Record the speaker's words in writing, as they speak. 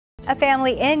A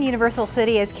family in Universal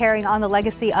City is carrying on the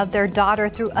legacy of their daughter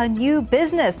through a new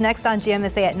business. Next on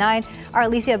GMSA at 9, our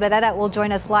Alicia Beretta will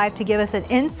join us live to give us an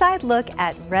inside look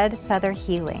at Red Feather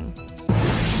Healing.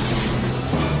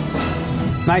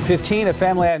 9:15, a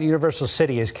family at Universal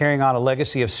City is carrying on a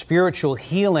legacy of spiritual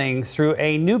healing through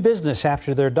a new business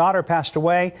after their daughter passed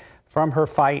away from her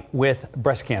fight with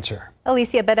breast cancer.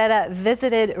 Alicia Beretta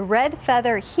visited Red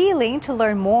Feather Healing to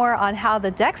learn more on how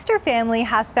the Dexter family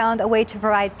has found a way to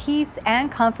provide peace and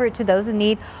comfort to those in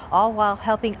need, all while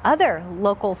helping other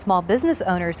local small business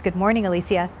owners. Good morning,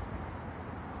 Alicia.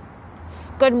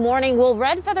 Good morning. Well,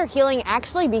 Red Feather Healing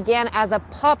actually began as a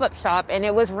pop-up shop, and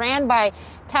it was ran by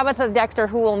Tabatha Dexter,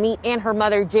 who we'll meet, and her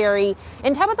mother, Jerry.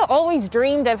 And Tabatha always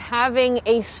dreamed of having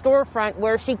a storefront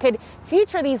where she could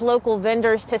feature these local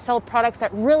vendors to sell products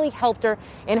that really helped her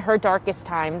in her darkest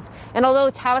times. And although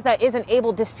Tabatha isn't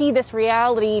able to see this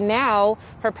reality now,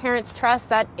 her parents trust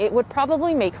that it would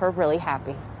probably make her really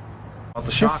happy.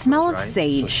 The smell of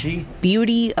sage,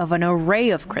 beauty of an array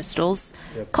of crystals,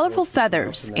 colorful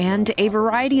feathers, and a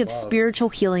variety of spiritual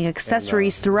healing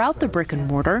accessories throughout the brick and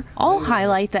mortar all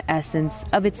highlight the essence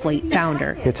of its late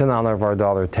founder. It's in honor of our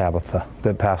daughter Tabatha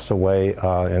that passed away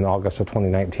in August of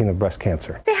 2019 of breast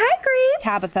cancer. Say hi, Grape.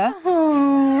 Tabatha.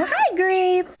 Oh, hi,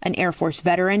 Grape. An Air Force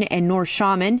veteran and Norse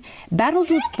shaman, battled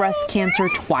with breast cancer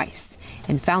twice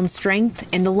and found strength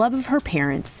in the love of her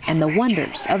parents and the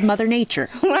wonders of Mother Nature.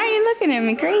 Why are you looking at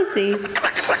me crazy?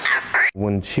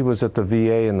 When she was at the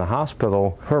VA in the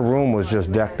hospital, her room was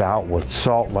just decked out with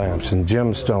salt lamps and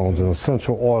gemstones and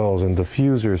essential oils and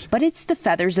diffusers. But it's the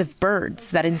feathers of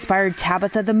birds that inspired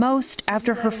Tabatha the most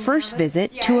after her first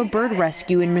visit to a bird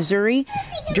rescue in Missouri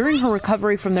during her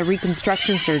recovery from the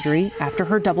reconstruction surgery after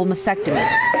her double mastectomy.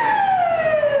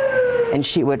 And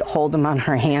she would hold them on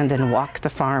her hand and walk the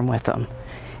farm with them.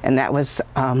 And that was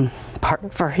part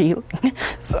of her healing.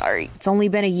 Sorry. It's only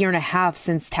been a year and a half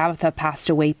since Tabatha passed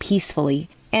away peacefully.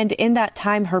 And in that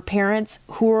time, her parents,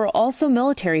 who were also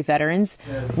military veterans,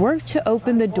 worked to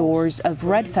open the doors of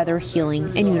Red Feather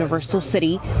Healing in Universal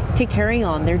City to carry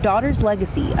on their daughter's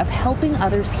legacy of helping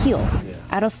others heal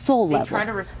at a soul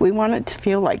level. We want it to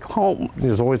feel like home.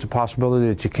 There's always a possibility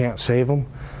that you can't save them,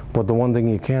 but the one thing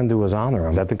you can do is honor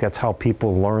them. I think that's how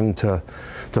people learn to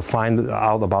find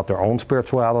out about their own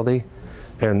spirituality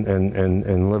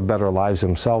and live better lives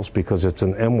themselves, because it's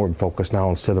an inward focus now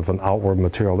instead of an outward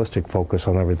materialistic focus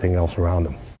on everything else around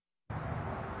them.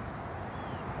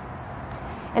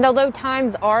 And although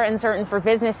times are uncertain for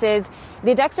businesses,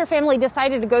 the Dexter family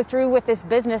decided to go through with this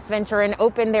business venture and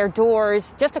open their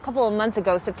doors just a couple of months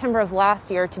ago, September of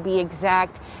last year to be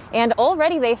exact. And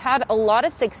already they've had a lot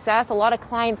of success, a lot of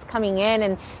clients coming in,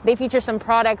 and they feature some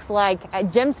products like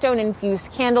gemstone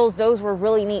infused candles. Those were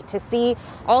really neat to see.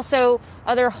 Also,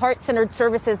 other heart-centered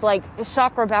services like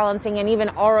chakra balancing and even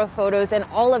aura photos. And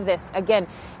all of this, again,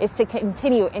 is to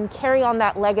continue and carry on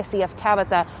that legacy of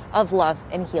Tabatha of love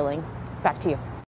and healing. Back to you.